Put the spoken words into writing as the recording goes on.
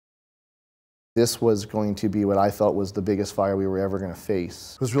This was going to be what I felt was the biggest fire we were ever going to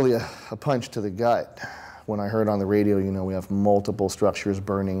face. It was really a punch to the gut. When I heard on the radio, you know, we have multiple structures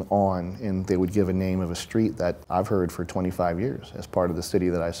burning on, and they would give a name of a street that I've heard for 25 years as part of the city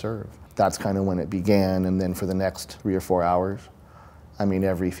that I serve. That's kind of when it began, and then for the next 3 or 4 hours, I mean,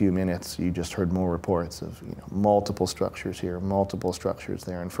 every few minutes, you just heard more reports of, you know, multiple structures here, multiple structures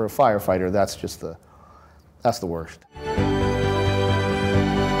there. And for a firefighter, that's just that's the worst.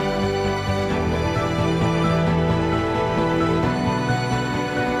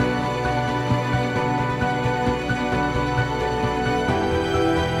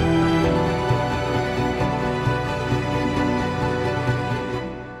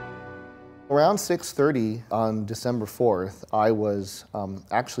 Around 6:30 on December 4th, I was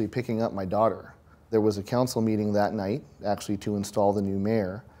actually picking up my daughter. There was a council meeting that night, actually to install the new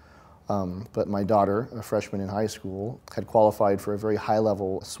mayor, but my daughter, a freshman in high school, had qualified for a very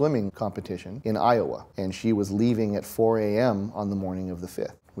high-level swimming competition in Iowa, and she was leaving at 4 a.m. on the morning of the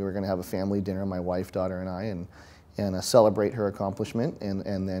 5th. We were going to have a family dinner, my wife, daughter, and I, and celebrate her accomplishment,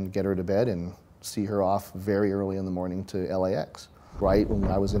 and then get her to bed and see her off very early in the morning to LAX. Right when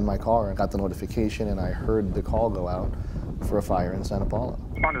I was in my car, I got the notification and I heard the call go out for a fire in Santa Paula.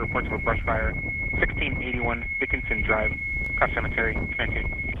 Respond to reports of a brush fire, 1681 Dickinson Drive, Cross Cemetery, Connecticut.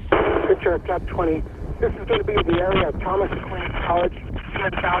 Ventura, Cap 20. This is going to be the area of Thomas Queen College,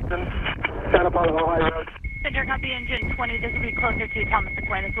 Smith Fountain, Santa Paula, Ohio Road. Ventura, copy engine 20. This will be closer to Thomas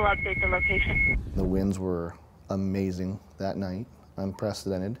Aquinas. We'll update the location. The winds were amazing that night.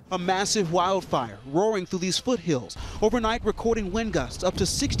 Unprecedented. A massive wildfire roaring through these foothills, overnight recording wind gusts up to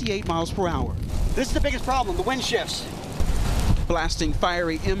 68 miles per hour. This is the biggest problem, the wind shifts. Blasting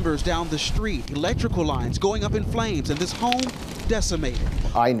fiery embers down the street, electrical lines going up in flames, and this home decimated.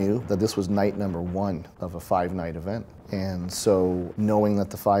 I knew that this was night number 1 of a 5-night event. And so knowing that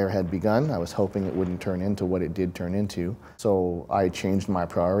the fire had begun, I was hoping it wouldn't turn into what it did turn into. So I changed my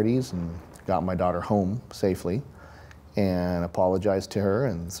priorities and got my daughter home safely, and apologized to her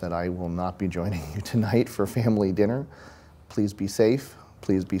and said, I will not be joining you tonight for family dinner. Please be safe,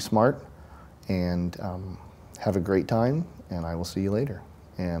 please be smart, and have a great time, and I will see you later.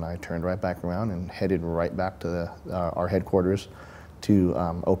 And I turned right back around and headed right back to our headquarters to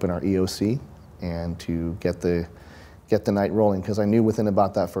open our EOC and to get the night rolling, because I knew within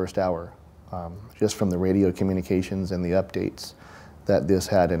about that first hour, just from the radio communications and the updates, that this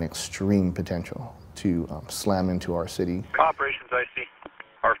had an extreme potential to slam into our city. Operations, I see.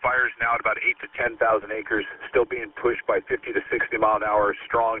 Our fire is now at about 8,000 to 10,000 acres, still being pushed by 50 to 60 mile an hour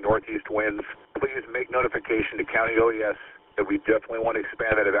strong northeast winds. Please make notification to County OES that we definitely want to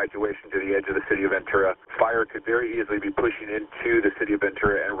expand that evacuation to the edge of the city of Ventura. Fire could very easily be pushing into the city of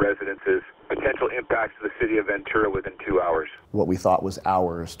Ventura and residences. Potential impacts to the city of Ventura within 2 hours. What we thought was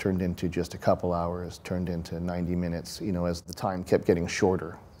hours turned into just a couple hours, turned into 90 minutes, you know, as the time kept getting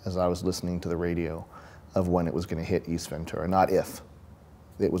shorter, as I was listening to the radio of when it was going to hit East Ventura, not if.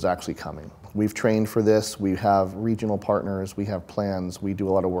 It was actually coming. We've trained for this, we have regional partners, we have plans, we do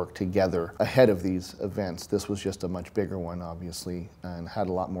a lot of work together ahead of these events. This was just a much bigger one, obviously, and had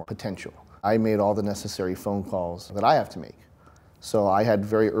a lot more potential. I made all the necessary phone calls that I have to make. So I had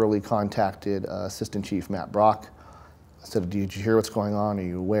very early contacted Assistant Chief Matt Brock. I said, did you hear what's going on? Are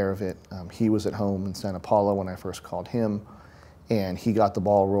you aware of it? He was at home in Santa Paula when I first called him, and he got the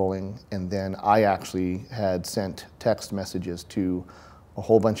ball rolling. And then I actually had sent text messages to a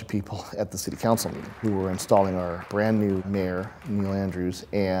whole bunch of people at the city council meeting who were installing our brand new mayor, Neil Andrews,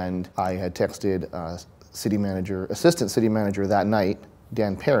 and I had texted assistant city manager that night,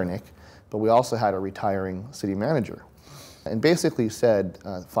 Dan Perenick, but we also had a retiring city manager, and basically said,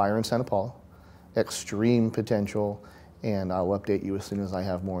 fire in Santa Paula, extreme potential, and I'll update you as soon as I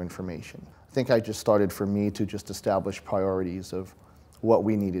have more information. I think I just started for me to just establish priorities of what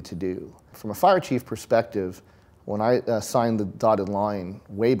we needed to do. From a fire chief perspective, when I signed the dotted line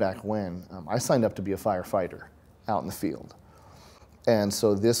way back when, I signed up to be a firefighter out in the field. And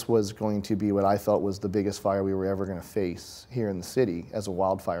so this was going to be what I felt was the biggest fire we were ever going to face here in the city as a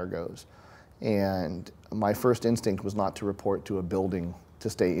wildfire goes. And my first instinct was not to report to a building to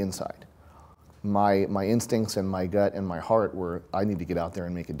stay inside. My instincts and my gut and my heart were, I need to get out there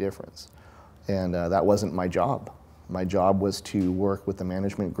and make a difference. And that wasn't my job. My job was to work with the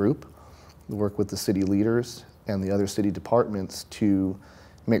management group, work with the city leaders and the other city departments to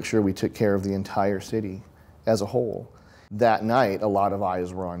make sure we took care of the entire city as a whole. That night, a lot of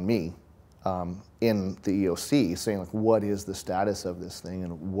eyes were on me in the EOC, saying, like, what is the status of this thing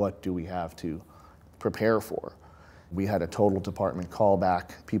and what do we have to prepare for? We had a total department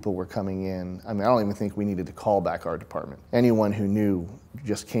callback. People were coming in. I mean, I don't even think we needed to call back our department. Anyone who knew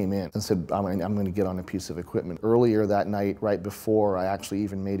just came in and said, I'm going to get on a piece of equipment. Earlier that night, right before I actually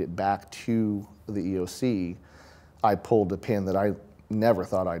even made it back to the EOC, I pulled a pin that I never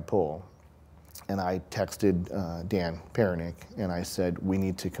thought I'd pull. And I texted Dan Perenick and I said, we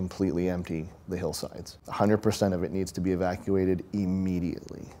need to completely empty the hillsides. 100% of it needs to be evacuated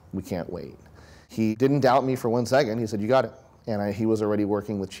immediately. We can't wait. He didn't doubt me for 1 second. He said, you got it. And he was already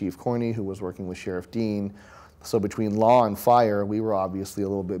working with Chief Corney, who was working with Sheriff Dean. So between law and fire, we were obviously a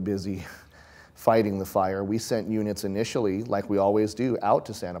little bit busy fighting the fire. We sent units initially, like we always do, out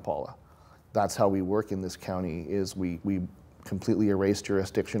to Santa Paula. That's how we work in this county, is we completely erase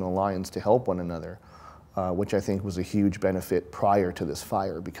jurisdictional lines to help one another, which I think was a huge benefit prior to this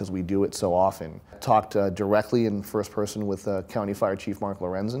fire because we do it so often. Talked directly in first person with County Fire Chief Mark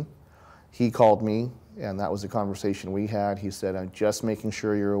Lorenzen. He called me, and that was the conversation we had. He said, I'm just making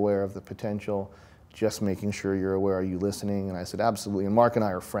sure you're aware of the potential, just making sure you're aware, are you listening? And I said, absolutely, and Mark and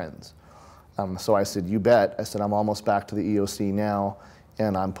I are friends. So I said, you bet. I said, I'm almost back to the EOC now,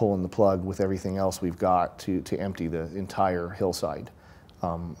 and I'm pulling the plug with everything else we've got to empty the entire hillside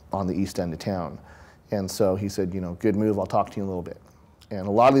on the east end of town. And so he said, you know, good move, I'll talk to you in a little bit. And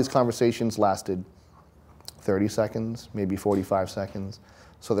a lot of these conversations lasted 30 seconds, maybe 45 seconds.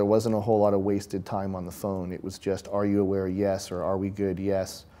 So there wasn't a whole lot of wasted time on the phone. It was just, are you aware? Yes. Or are we good?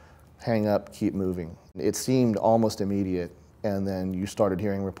 Yes. Hang up, keep moving. It seemed almost immediate. And then you started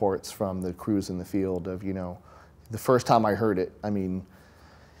hearing reports from the crews in the field of, you know, the first time I heard it, I mean,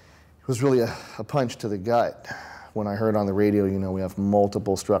 it was really a punch to the gut. When I heard on the radio, you know, we have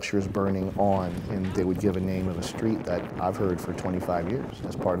multiple structures burning on, and they would give a name of a street that I've heard for 25 years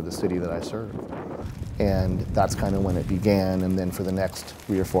as part of the city that I serve. And that's kind of when it began, and then for the next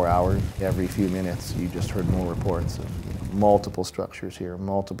 3 or 4 hours, every few minutes, you just heard more reports of, you know, multiple structures here,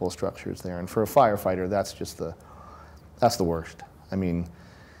 multiple structures there. And for a firefighter, that's the worst. I mean,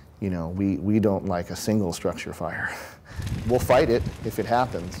 you know, we don't like a single structure fire. We'll fight it if it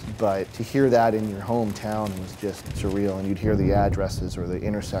happens, but to hear that in your hometown was just surreal, and you'd hear the addresses or the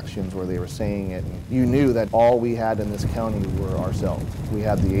intersections where they were saying it. And you knew that all we had in this county were ourselves. We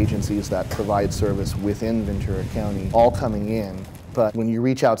had the agencies that provide service within Ventura County all coming in, but when you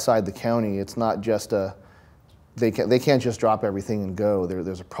reach outside the county, it's not just they can't just drop everything and go.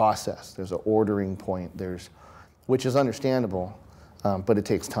 There's a process, there's an ordering point, which is understandable, but it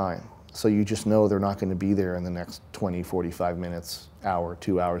takes time. So you just know they're not going to be there in the next 20, 45 minutes, hour,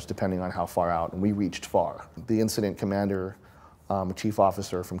 2 hours, depending on how far out. And we reached far. The incident commander, a chief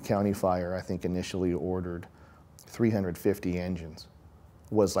officer from County Fire, I think initially ordered 350 engines.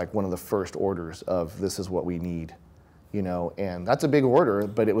 Was like one of the first orders of this is what we need, you know. And that's a big order,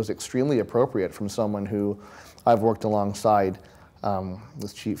 but it was extremely appropriate from someone who I've worked alongside.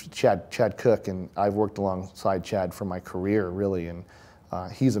 This Chief Chad Cook, and I've worked alongside Chad for my career, really, and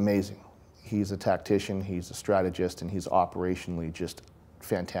he's amazing. He's a tactician, he's a strategist, and he's operationally just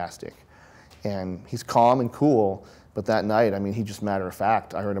fantastic. And he's calm and cool, but that night, I mean, he just matter of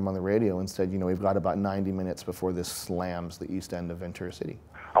fact, I heard him on the radio and said, you know, we've got about 90 minutes before this slams the east end of Ventura City.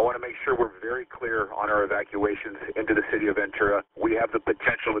 I want to make sure we're very clear on our evacuations into the city of Ventura. We have the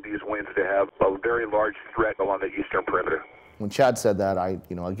potential of these winds to have a very large threat along the eastern perimeter. When Chad said that,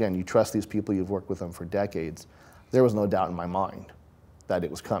 you know, again, you trust these people, you've worked with them for decades. There was no doubt in my mind that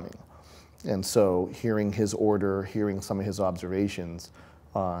it was coming. And so hearing his order, hearing some of his observations,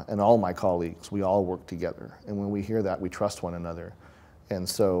 and all my colleagues, we all work together. And when we hear that, we trust one another. And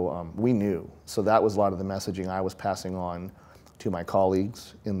so we knew. So that was a lot of the messaging I was passing on to my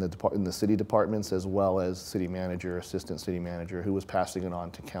colleagues in the city departments, as well as city manager, assistant city manager, who was passing it on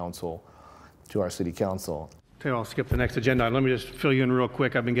to council, to our city council. Okay, I'll skip the next agenda. Let me just fill you in real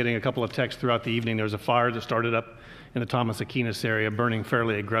quick. I've been getting a couple of texts throughout the evening. There was a fire that started up in the Thomas Aquinas area, burning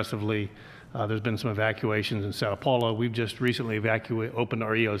fairly aggressively. There's been some evacuations in Santa Paula. We've just recently opened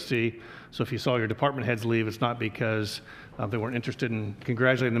our EOC. So if you saw your department heads leave, it's not because they weren't interested in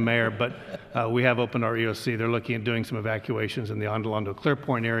congratulating the mayor, but we have opened our EOC. They're looking at doing some evacuations in the Ondolando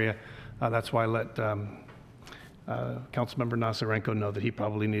Clearpoint area. That's why I let Councilmember Nasarenko know that he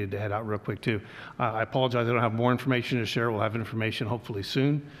probably needed to head out real quick too. I apologize, I don't have more information to share. We'll have information hopefully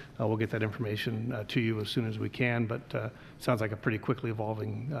soon. We'll get that information to you as soon as we can, but it sounds like a pretty quickly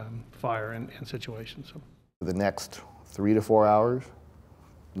evolving fire and situation. So the next 3 to 4 hours,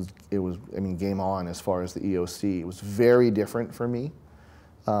 it was, I mean, game on as far as the EOC. It was very different for me,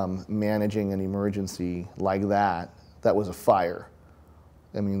 managing an emergency like that. That was a fire.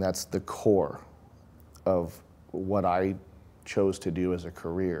 I mean, that's the core of what I chose to do as a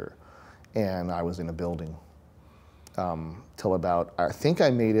career. And I was in a building. till about, I think I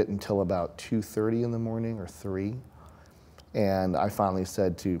made it until about 2:30 in the morning or 3. And I finally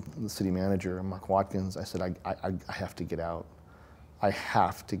said to the city manager, Mark Watkins, I said, I have to get out. I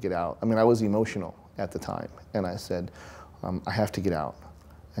have to get out. I mean, I was emotional at the time. And I said, I have to get out.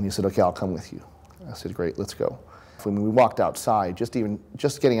 And he said, okay, I'll come with you. I said, great, let's go. When we walked outside, just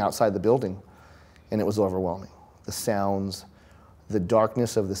getting outside the building, and it was overwhelming. The sounds, the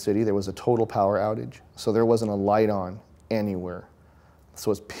darkness of the city. There was a total power outage, so there wasn't a light on anywhere. So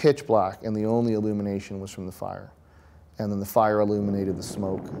it was pitch black, and the only illumination was from the fire. And then the fire illuminated the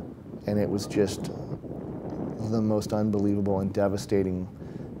smoke, and it was just the most unbelievable and devastating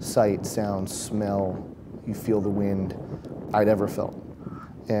sight, sound, smell, you feel the wind I'd ever felt.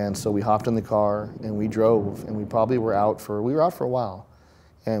 And so we hopped in the car and we drove, and we probably were out for a while.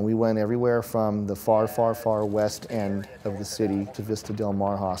 And we went everywhere from the far, far, far west end of the city to Vista Del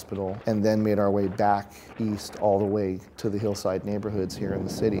Mar Hospital, and then made our way back east all the way to the hillside neighborhoods here in the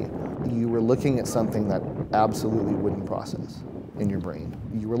city. You were looking at something that absolutely wouldn't process in your brain.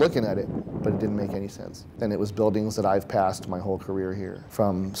 You were looking at it, but it didn't make any sense. And it was buildings that I've passed my whole career here,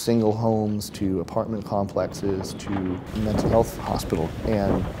 from single homes to apartment complexes to mental health hospital,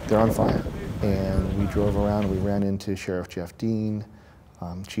 and they're on fire. And we drove around and we ran into Sheriff Jeff Dean,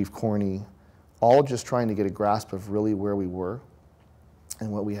 Chief Corney, all just trying to get a grasp of really where we were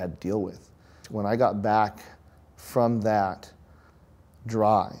and what we had to deal with. When I got back from that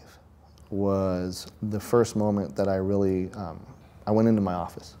drive was the first moment that I really, I went into my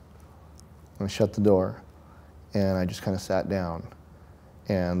office and I shut the door and I just kind of sat down,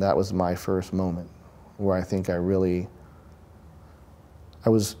 and that was my first moment where I think I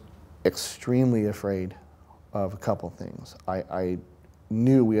was extremely afraid of a couple things. I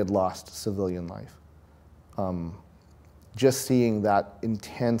knew we had lost civilian life. Just seeing that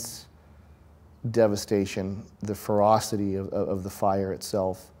intense devastation, the ferocity of the fire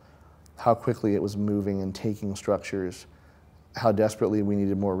itself, how quickly it was moving and taking structures, how desperately we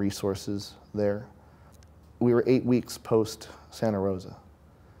needed more resources there. We were 8 weeks post Santa Rosa,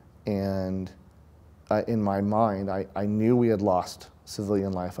 and in my mind, I knew we had lost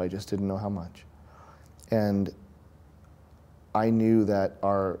civilian life, I just didn't know how much. And I knew that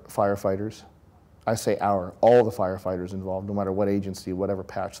our firefighters, I say all the firefighters involved, no matter what agency, whatever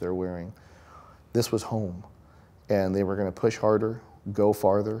patch they're wearing, this was home. And they were going to push harder, go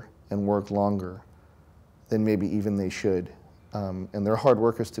farther, and work longer than maybe even they should. And they're hard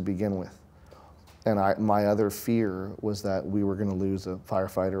workers to begin with. And my other fear was that we were going to lose a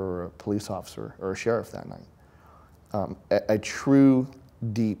firefighter or a police officer or a sheriff that night. A true,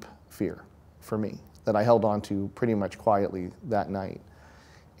 deep fear for me that I held on to pretty much quietly that night.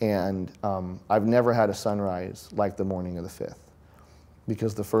 And I've never had a sunrise like the morning of the 5th,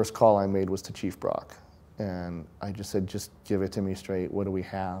 because the first call I made was to Chief Brock. And I just said, just give it to me straight. What do we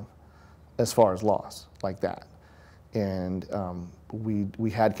have as far as loss like that? And we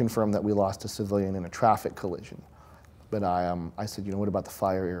had confirmed that we lost a civilian in a traffic collision. But I said, what about the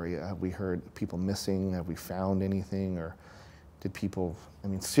fire area? Have we heard people missing? Have we found anything? Or did people,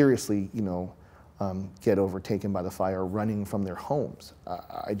 seriously, get overtaken by the fire running from their homes?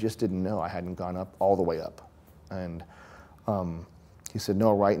 I just didn't know. I hadn't gone up all the way up. And he said,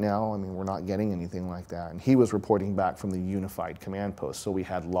 no, right now, we're not getting anything like that. And he was reporting back from the unified command post. So we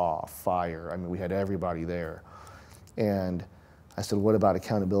had law, fire, we had everybody there. And I said, what about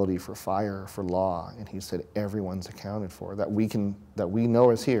accountability for fire, for law? And he said, everyone's accounted for. That we know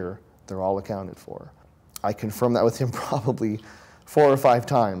is here, they're all accounted for. I confirmed that with him probably 4 or 5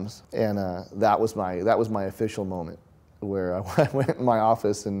 times, and that was my official moment, where I went in my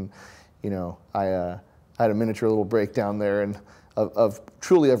office and, I had a miniature little breakdown there, and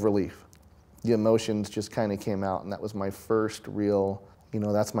truly of relief. The emotions just kind of came out, and that was my first real,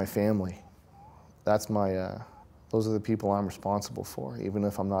 that's my family. That's those are the people I'm responsible for. Even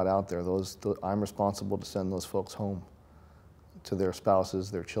if I'm not out there, I'm responsible to send those folks home to their spouses,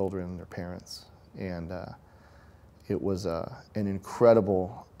 their children, their parents. And it was an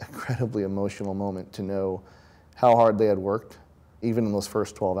incredibly emotional moment to know how hard they had worked, even in those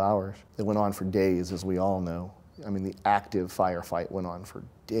first 12 hours. It went on for days, as we all know. The active firefight went on for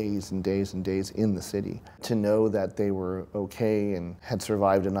days and days and days in the city. To know that they were okay and had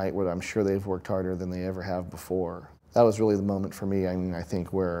survived a night where I'm sure they've worked harder than they ever have before, that was really the moment for me, I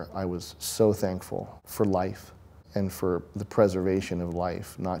think, where I was so thankful for life and for the preservation of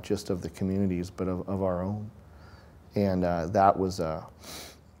life, not just of the communities, but of our own. And that was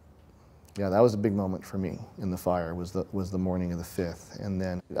Yeah, that was a big moment for me in the fire, was the morning of the 5th. And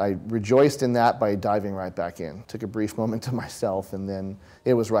then I rejoiced in that by diving right back in. Took a brief moment to myself, and then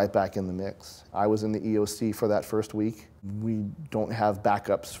it was right back in the mix. I was in the EOC for that first week. We don't have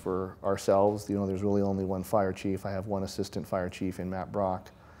backups for ourselves. You know, there's really only one fire chief. I have one assistant fire chief in Matt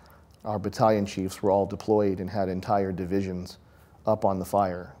Brock. Our battalion chiefs were all deployed and had entire divisions up on the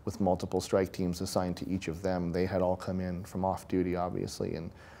fire with multiple strike teams assigned to each of them. They had all come in from off duty, obviously. And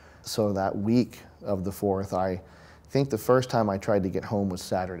so that week of the 4th, I think the first time I tried to get home was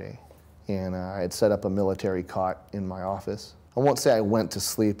Saturday. And I had set up a military cot in my office. I won't say I went to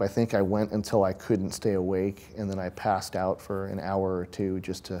sleep. I think I went until I couldn't stay awake, and then I passed out for an hour or two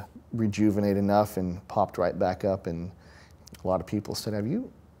just to rejuvenate enough, and popped right back up. And a lot of people said, have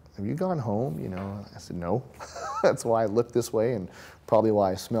you gone home? You know, I said, no. That's why I look this way, and probably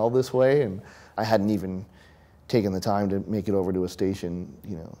why I smell this way. And I hadn't even taken the time to make it over to a station,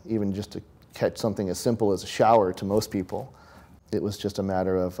 you know, even just to catch something as simple as a shower to most people. It was just a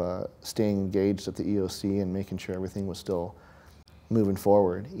matter of staying engaged at the EOC and making sure everything was still moving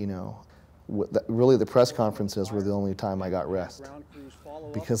forward, you know. Really, the press conferences were the only time I got rest,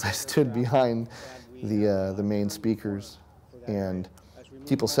 because I stood behind the main speakers, and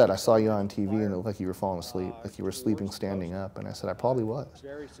people said, I saw you on TV and it looked like you were falling asleep, like you were sleeping standing up. And I said, I probably was.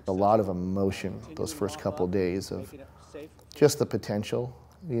 A lot of emotion those first couple of days of just the potential,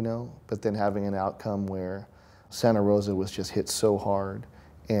 you know, but then having an outcome where Santa Rosa was just hit so hard,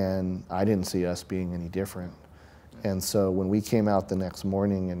 and I didn't see us being any different. And so when we came out the next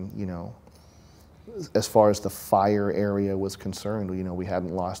morning, and, you know, as far as the fire area was concerned, you know, we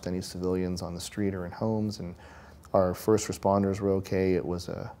hadn't lost any civilians on the street or in homes, and our first responders were okay. It was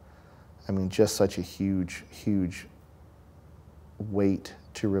I mean, just such a huge, huge weight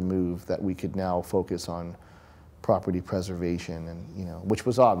to remove that we could now focus on property preservation, and, you know, which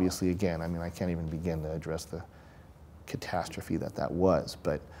was obviously, again, I mean, I can't even begin to address the catastrophe that was,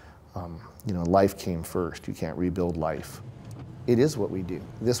 but, you know, life came first. You can't rebuild life. It is what we do.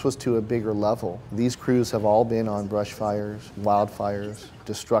 This was to a bigger level. These crews have all been on brush fires, wildfires,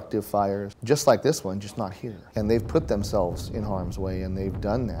 destructive fires, just like this one, just not here. And they've put themselves in harm's way, and they've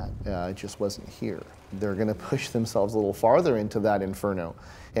done that. It just wasn't here. They're gonna push themselves a little farther into that inferno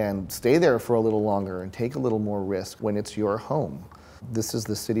and stay there for a little longer and take a little more risk when it's your home. This is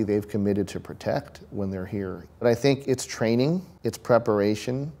the city they've committed to protect when they're here. But I think it's training, it's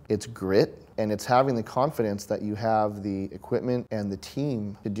preparation, it's grit, and it's having the confidence that you have the equipment and the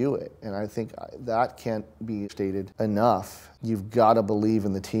team to do it. And I think that can't be stated enough. You've got to believe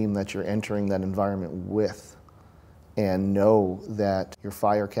in the team that you're entering that environment with, and know that your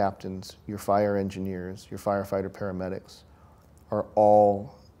fire captains, your fire engineers, your firefighter paramedics are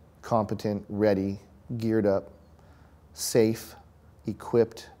all competent, ready, geared up, safe,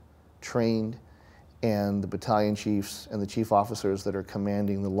 equipped, trained, and the battalion chiefs and the chief officers that are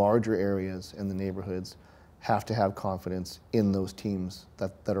commanding the larger areas and the neighborhoods have to have confidence in those teams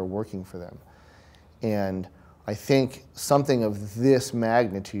that are working for them. And I think something of this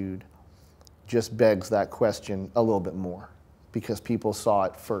magnitude just begs that question a little bit more, because people saw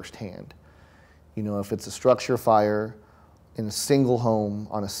it firsthand. You know, if it's a structure fire in a single home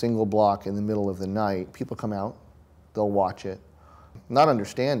on a single block in the middle of the night, people come out, they'll watch it, not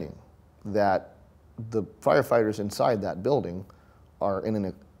understanding that the firefighters inside that building are in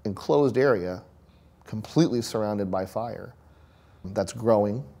an enclosed area completely surrounded by fire that's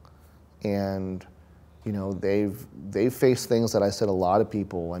growing. And, you know, they've faced things that I said a lot of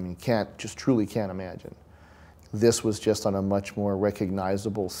people, I mean, truly can't imagine. This was just on a much more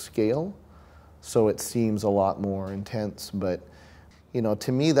recognizable scale, so it seems a lot more intense. But, you know,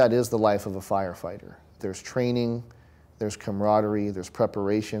 to me, that is the life of a firefighter. There's training, there's camaraderie, there's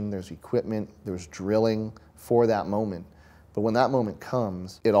preparation, there's equipment, there's drilling for that moment. But when that moment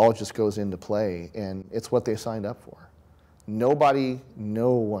comes, it all just goes into play, and it's what they signed up for. No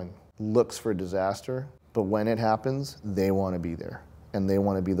one looks for disaster, but when it happens, they want to be there, and they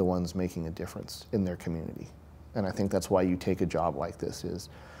want to be the ones making a difference in their community. And I think that's why you take a job like this is,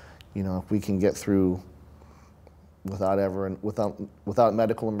 you know, if we can get through without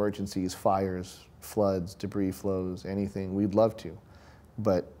medical emergencies, fires, floods, debris flows, anything, we'd love to.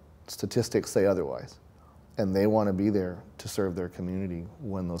 But statistics say otherwise. And they want to be there to serve their community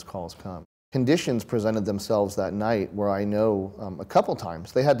when those calls come. Conditions presented themselves that night where I know a couple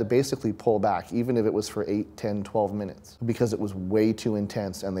times they had to basically pull back, even if it was for 8, 10, 12 minutes, because it was way too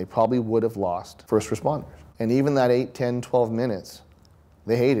intense, and they probably would have lost first responders. And even that 8, 10, 12 minutes,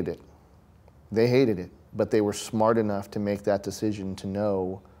 they hated it. They hated it, but they were smart enough to make that decision to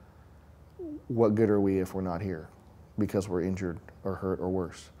know, what good are we if we're not here because we're injured or hurt or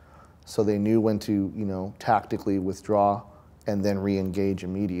worse. So they knew when to, tactically withdraw and then re-engage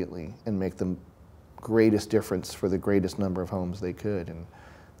immediately and make the greatest difference for the greatest number of homes they could. And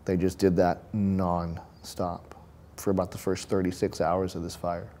they just did that non-stop for about the first 36 hours of this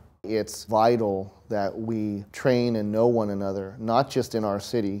fire. It's vital that we train and know one another, not just in our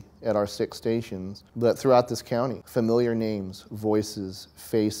city, at our 6 stations, but throughout this county. Familiar names, voices,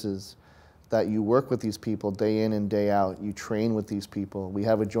 faces, that you work with these people day in and day out. You train with these people. We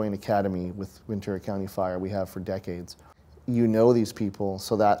have a joint academy with Ventura County Fire. We have for decades. You know these people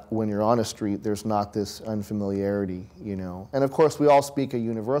so that when you're on a street, there's not this unfamiliarity, And of course, we all speak a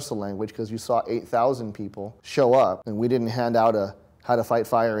universal language because you saw 8,000 people show up, and we didn't hand out a How to Fight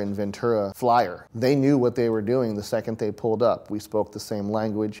Fire in Ventura flyer. They knew what they were doing the second they pulled up. We spoke the same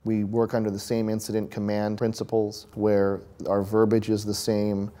language. We work under the same incident command principles where our verbiage is the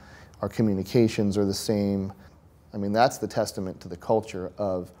same, our communications are the same. I mean, that's the testament to the culture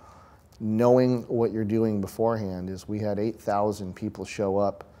of knowing what you're doing beforehand. Is we had 8,000 people show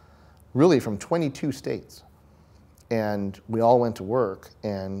up, really from 22 states. And we all went to work,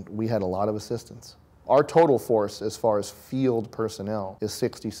 and we had a lot of assistance. Our total force, as far as field personnel, is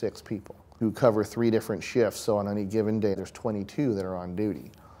 66 people who cover 3 different shifts. So on any given day, there's 22 that are on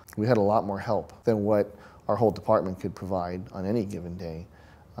duty. We had a lot more help than what our whole department could provide on any given day.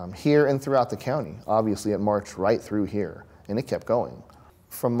 Here and throughout the county. Obviously, it marched right through here, and it kept going.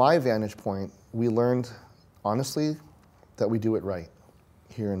 From my vantage point, we learned, honestly, that we do it right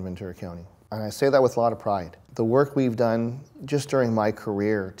here in Ventura County. And I say that with a lot of pride. The work we've done just during my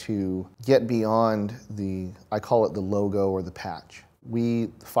career to get beyond I call it the logo or the patch. We,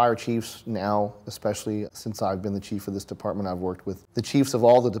 fire chiefs now, especially since I've been the chief of this department, I've worked with the chiefs of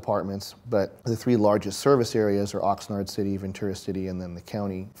all the departments, but the 3 largest service areas are Oxnard City, Ventura City, and then the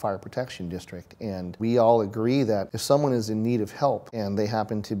county fire protection district. And we all agree that if someone is in need of help and they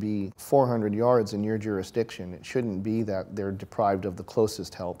happen to be 400 yards in your jurisdiction, it shouldn't be that they're deprived of the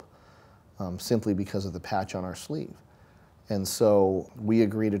closest help simply because of the patch on our sleeve. And so we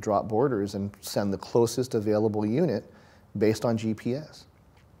agree to drop borders and send the closest available unit based on GPS.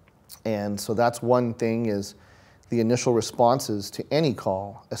 And so that's one thing, is the initial responses to any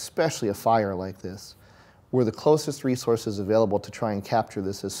call, especially a fire like this, were the closest resources available to try and capture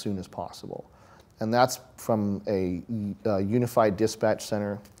this as soon as possible. And that's from a unified dispatch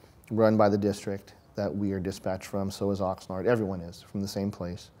center run by the district that we are dispatched from, so is Oxnard. Everyone is from the same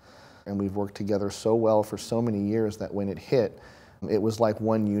place. And we've worked together so well for so many years that when it hit, it was like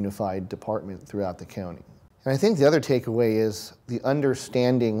one unified department throughout the county. And I think the other takeaway is the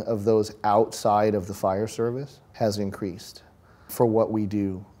understanding of those outside of the fire service has increased for what we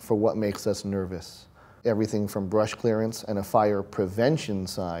do, for what makes us nervous. Everything from brush clearance and a fire prevention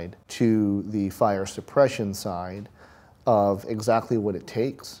side to the fire suppression side of exactly what it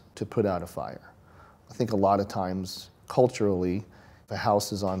takes to put out a fire. I think a lot of times, culturally, if a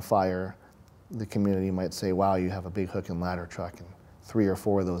house is on fire, the community might say, wow, you have a big hook and ladder truck and 3 or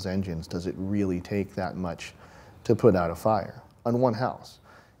 4 of those engines. Does it really take that much to put out a fire on one house?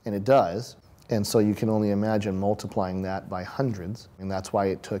 And it does. And so you can only imagine multiplying that by hundreds. And that's why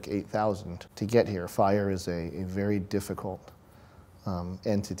it took 8,000 to get here. Fire is a very difficult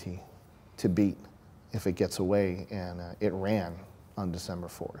entity to beat if it gets away. And it ran on December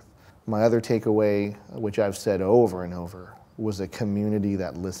 4th. My other takeaway, which I've said over and over, was a community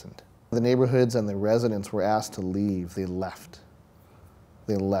that listened. The neighborhoods and the residents were asked to leave. They left.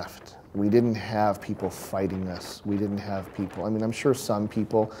 They left. We didn't have people fighting us. We didn't have people. I mean, I'm sure some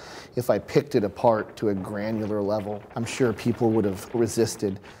people, if I picked it apart to a granular level, I'm sure people would have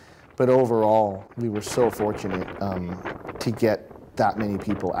resisted. But overall, we were so fortunate to get that many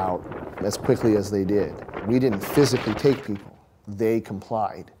people out as quickly as they did. We didn't physically take people. They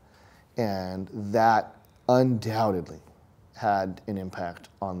complied. And that undoubtedly had an impact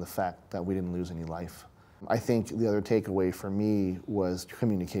on the fact that we didn't lose any life. I think the other takeaway for me was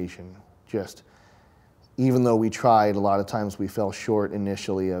communication. Just, even though we tried, a lot of times we fell short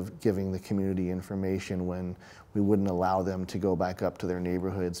initially of giving the community information when we wouldn't allow them to go back up to their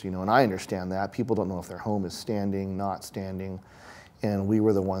neighborhoods, and I understand that. People don't know if their home is standing, not standing, and we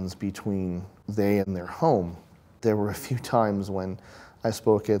were the ones between they and their home. There were a few times when I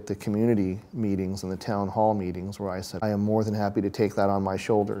spoke at the community meetings and the town hall meetings where I said, I am more than happy to take that on my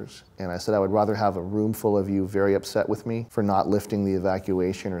shoulders. And I said, I would rather have a room full of you very upset with me for not lifting the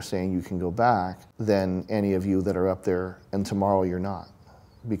evacuation or saying you can go back than any of you that are up there and tomorrow you're not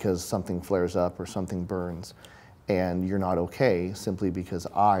because something flares up or something burns and you're not okay simply because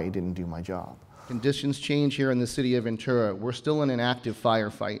I didn't do my job. Conditions change here in the city of Ventura. We're still in an active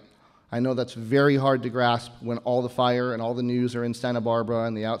firefight. I know that's very hard to grasp when all the fire and all the news are in Santa Barbara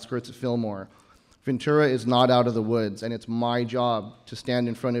and the outskirts of Fillmore. Ventura is not out of the woods, and it's my job to stand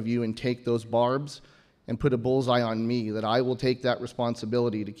in front of you and take those barbs and put a bullseye on me, that I will take that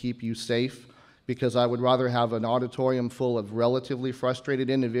responsibility to keep you safe, because I would rather have an auditorium full of relatively frustrated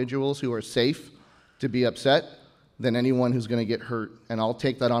individuals who are safe to be upset than anyone who's going to get hurt. And I'll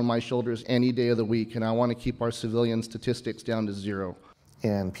take that on my shoulders any day of the week, and I want to keep our civilian statistics down to 0.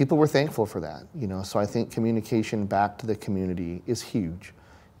 And people were thankful for that, so I think communication back to the community is huge.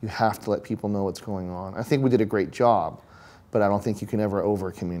 You have to let people know what's going on. I think we did a great job, but I don't think you can ever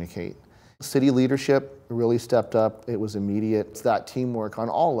over-communicate. City leadership really stepped up. It was immediate. It's that teamwork on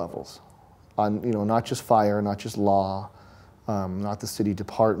all levels, on not just fire, not just law, not the city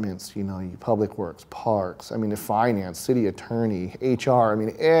departments, public works, parks, the finance, city attorney, HR,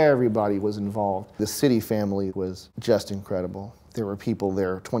 everybody was involved. The city family was just incredible. There were people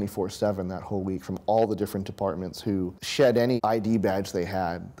there 24/7 that whole week from all the different departments who shed any ID badge they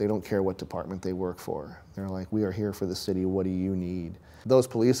had. They don't care what department they work for. They're like, we are here for the city, what do you need? Those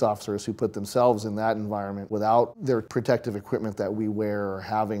police officers who put themselves in that environment without their protective equipment that we wear or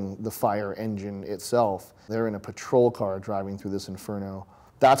having the fire engine itself, they're in a patrol car driving through this inferno.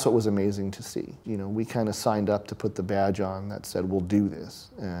 That's what was amazing to see. We kind of signed up to put the badge on that said, we'll do this.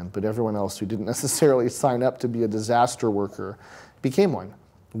 But everyone else who didn't necessarily sign up to be a disaster worker became one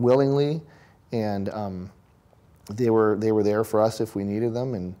willingly, and they were there for us if we needed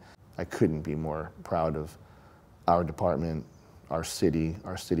them. And I couldn't be more proud of our department, our city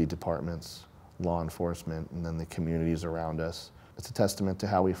departments, law enforcement, and then the communities around us. It's a testament to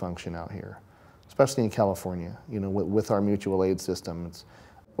how we function out here, especially in California. With our mutual aid system,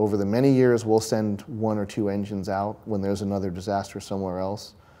 over the many years, we'll send 1 or 2 engines out when there's another disaster somewhere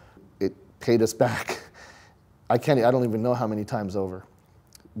else. It paid us back. I don't even know how many times over.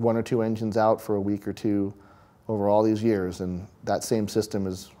 1 or 2 engines out for a week or 2 over all these years, and that same system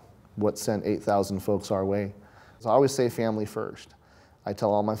is what sent 8,000 folks our way. So I always say family first. I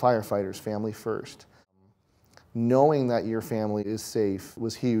tell all my firefighters, family first. Knowing that your family is safe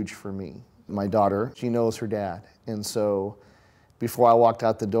was huge for me. My daughter, she knows her dad, and so before I walked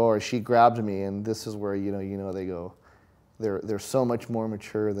out the door, she grabbed me, and this is where they go, they're so much more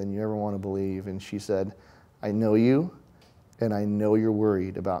mature than you ever want to believe. And she said, I know you, and I know you're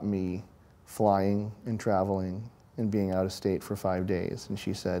worried about me flying and traveling and being out of state for 5 days. And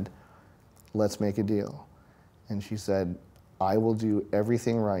she said, let's make a deal. And she said, I will do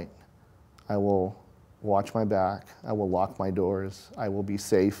everything right. I will watch my back. I will lock my doors. I will be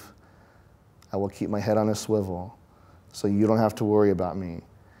safe. I will keep my head on a swivel, so you don't have to worry about me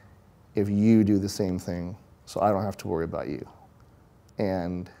if you do the same thing, so I don't have to worry about you.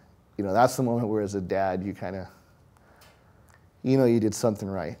 And that's the moment where as a dad, you kind of, you did something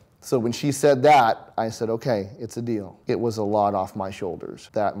right. So when she said that, I said, okay, it's a deal. It was a lot off my shoulders,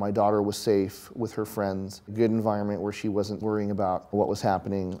 that my daughter was safe with her friends, a good environment where she wasn't worrying about what was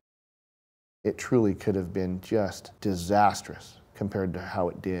happening. It truly could have been just disastrous compared to how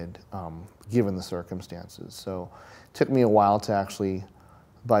it did, given the circumstances. So it took me a while to actually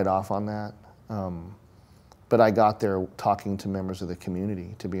bite off on that. But I got there talking to members of the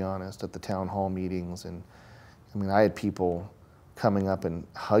community, to be honest, at the town hall meetings. And I had people coming up and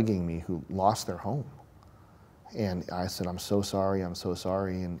hugging me who lost their home. And I said, I'm so sorry. But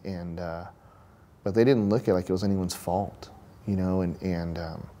they didn't look at it like it was anyone's fault, and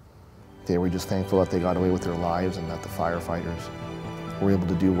they were just thankful that they got away with their lives and that the firefighters were able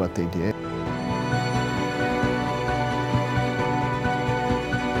to do what they did.